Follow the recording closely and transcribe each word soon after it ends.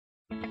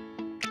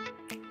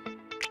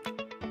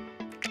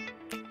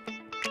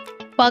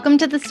Welcome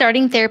to the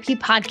Starting Therapy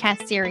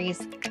podcast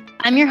series.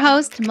 I'm your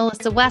host,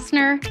 Melissa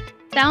Wessner,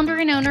 founder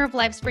and owner of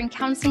LifeSpring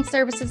Counseling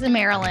Services in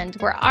Maryland,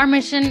 where our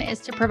mission is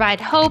to provide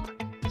hope,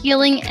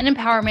 healing, and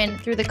empowerment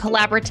through the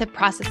collaborative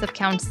process of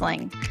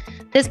counseling.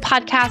 This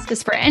podcast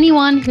is for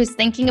anyone who's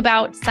thinking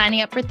about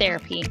signing up for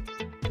therapy.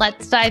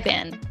 Let's dive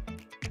in.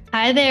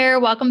 Hi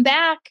there, welcome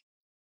back.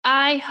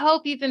 I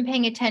hope you've been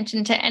paying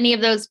attention to any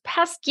of those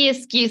pesky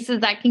excuses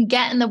that can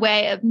get in the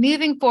way of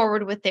moving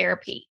forward with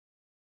therapy.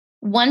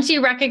 Once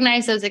you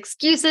recognize those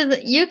excuses,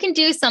 you can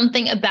do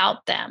something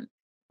about them.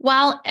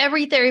 While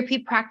every therapy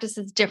practice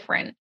is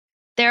different,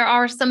 there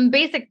are some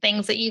basic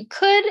things that you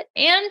could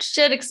and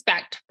should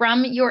expect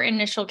from your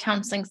initial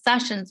counseling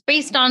sessions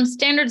based on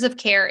standards of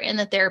care in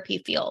the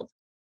therapy field.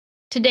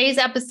 Today's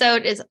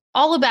episode is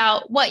all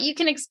about what you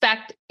can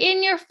expect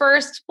in your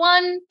first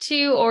 1,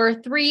 2, or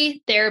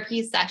 3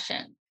 therapy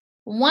sessions.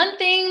 One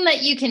thing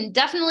that you can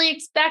definitely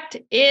expect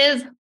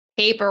is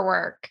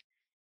paperwork.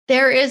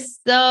 There is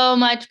so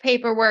much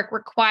paperwork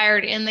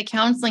required in the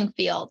counseling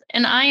field,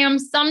 and I am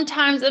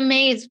sometimes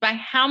amazed by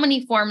how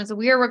many forms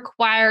we are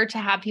required to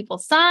have people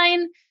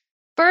sign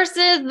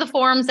versus the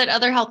forms that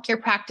other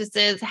healthcare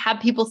practices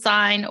have people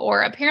sign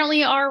or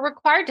apparently are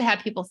required to have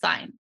people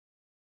sign.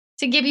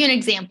 To give you an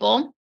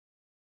example,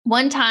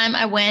 one time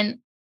I went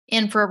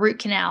in for a root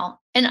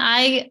canal and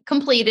I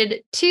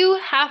completed 2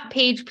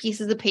 half-page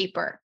pieces of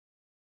paper.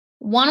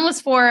 One was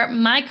for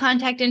my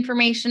contact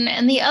information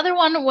and the other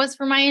one was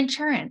for my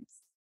insurance.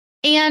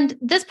 And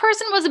this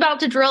person was about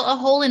to drill a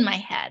hole in my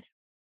head.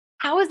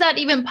 How is that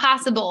even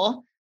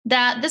possible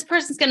that this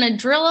person's going to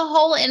drill a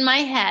hole in my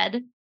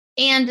head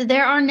and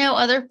there are no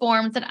other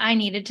forms that I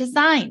needed to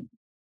sign?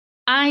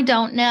 I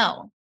don't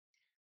know.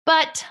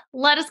 But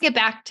let us get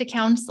back to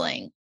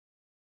counseling.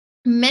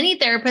 Many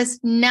therapists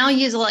now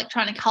use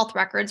electronic health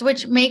records,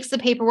 which makes the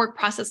paperwork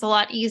process a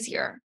lot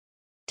easier.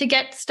 To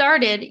get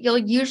started, you'll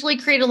usually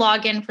create a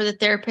login for the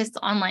therapist's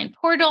online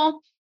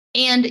portal,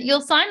 and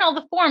you'll sign all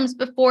the forms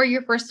before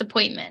your first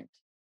appointment.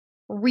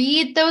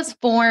 Read those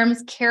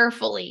forms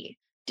carefully.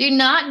 Do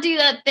not do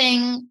that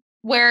thing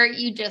where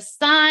you just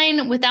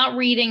sign without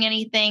reading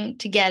anything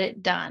to get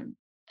it done.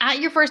 At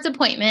your first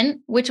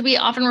appointment, which we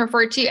often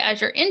refer to as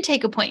your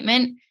intake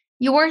appointment,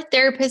 your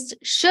therapist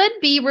should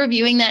be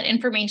reviewing that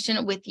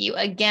information with you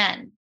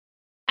again.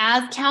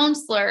 As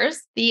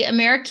counselors, the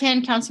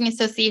American Counseling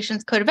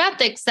Association's Code of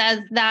Ethics says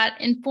that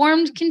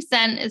informed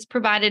consent is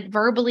provided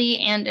verbally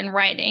and in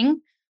writing,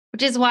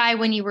 which is why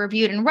when you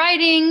review it in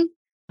writing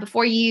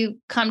before you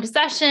come to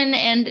session,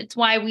 and it's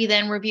why we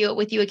then review it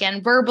with you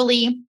again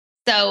verbally.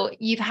 So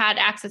you've had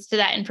access to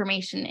that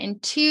information in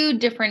 2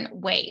 different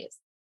ways.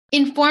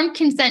 Informed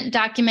consent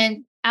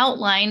documents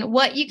outline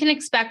what you can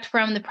expect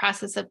from the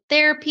process of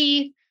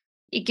therapy.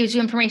 It gives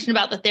you information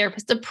about the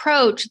therapist's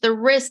approach, the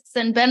risks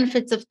and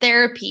benefits of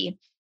therapy,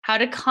 how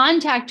to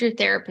contact your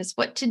therapist,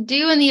 what to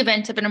do in the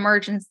event of an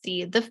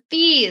emergency, the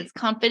fees,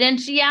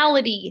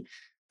 confidentiality,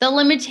 the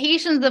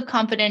limitations of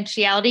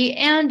confidentiality,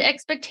 and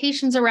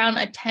expectations around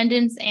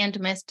attendance and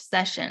missed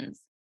sessions.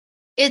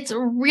 It's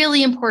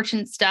really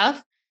important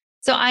stuff.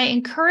 So I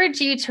encourage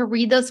you to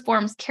read those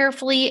forms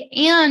carefully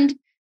and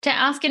to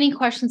ask any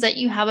questions that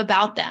you have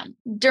about them.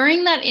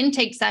 During that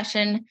intake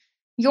session,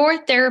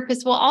 your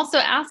therapist will also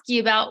ask you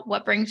about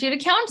what brings you to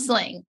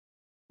counseling.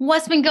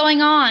 What's been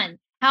going on?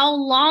 How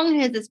long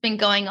has this been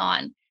going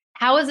on?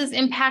 How is this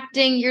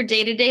impacting your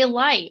day-to-day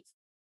life?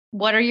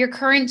 What are your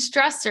current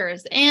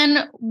stressors?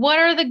 And what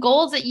are the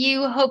goals that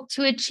you hope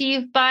to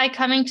achieve by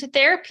coming to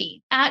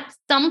therapy? At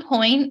some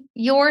point,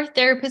 your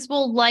therapist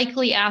will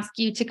likely ask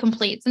you to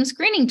complete some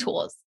screening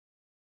tools.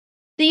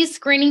 These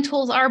screening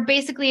tools are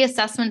basically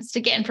assessments to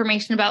get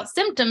information about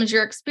symptoms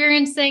you're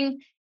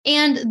experiencing,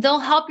 and they'll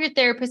help your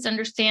therapist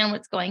understand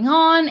what's going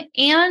on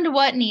and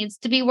what needs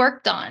to be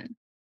worked on.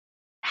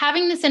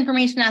 Having this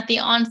information at the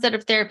onset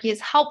of therapy is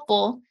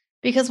helpful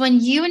because when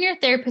you and your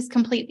therapist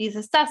complete these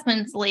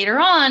assessments later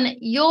on,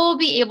 you'll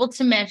be able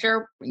to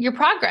measure your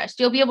progress.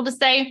 You'll be able to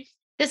say,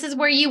 this is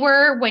where you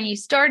were when you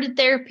started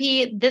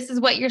therapy. This is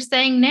what you're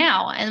saying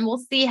now. And we'll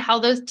see how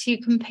those 2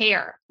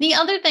 compare. The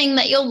other thing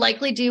that you'll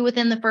likely do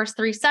within the first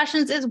 3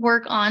 sessions is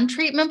work on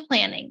treatment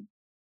planning.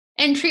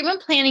 And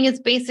treatment planning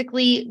is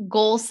basically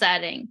goal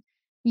setting.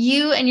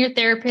 You and your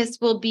therapist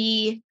will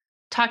be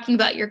talking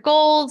about your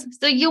goals.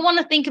 So you'll want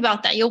to think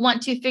about that. You'll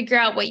want to figure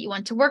out what you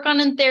want to work on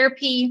in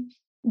therapy.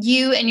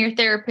 You and your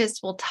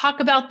therapist will talk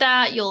about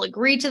that. You'll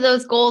agree to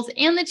those goals.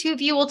 And the 2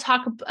 of you will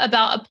talk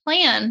about a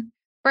plan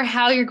for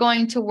how you're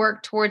going to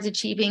work towards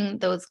achieving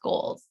those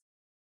goals.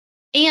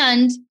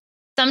 And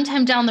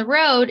sometime down the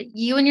road,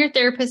 you and your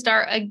therapist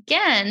are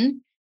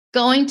again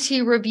going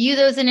to review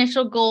those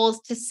initial goals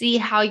to see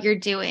how you're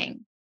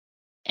doing.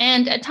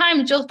 And at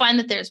times you'll find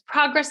that there's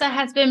progress that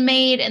has been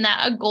made and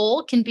that a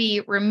goal can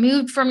be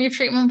removed from your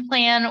treatment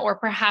plan, or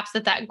perhaps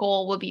that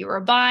goal will be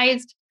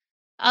revised.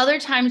 Other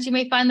times you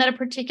may find that a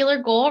particular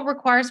goal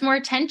requires more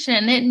attention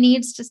and it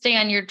needs to stay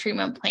on your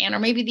treatment plan, or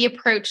maybe the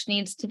approach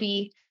needs to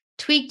be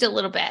tweaked a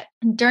little bit.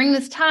 During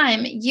this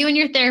time, you and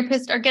your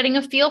therapist are getting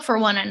a feel for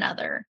one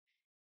another.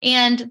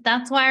 And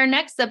that's why our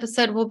next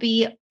episode will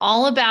be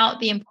all about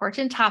the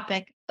important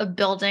topic of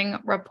building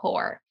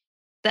rapport.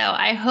 So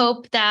I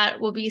hope that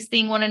we'll be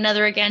seeing one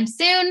another again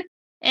soon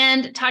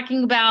and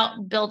talking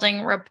about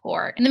building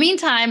rapport. In the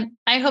meantime,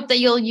 I hope that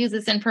you'll use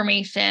this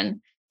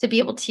information to be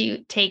able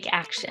to take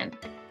action.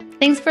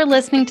 Thanks for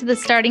listening to the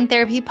Starting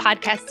Therapy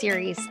podcast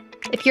series.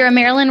 If you're a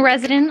Maryland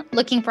resident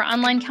looking for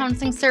online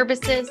counseling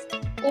services,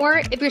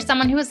 or if you're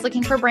someone who is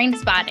looking for brain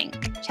spotting,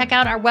 check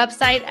out our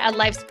website at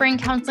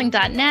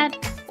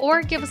lifespringcounseling.net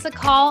or give us a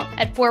call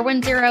at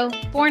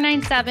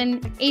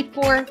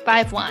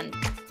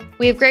 410-497-8451.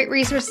 We have great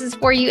resources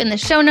for you in the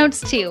show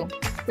notes too.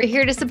 We're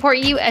here to support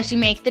you as you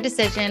make the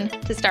decision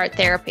to start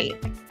therapy.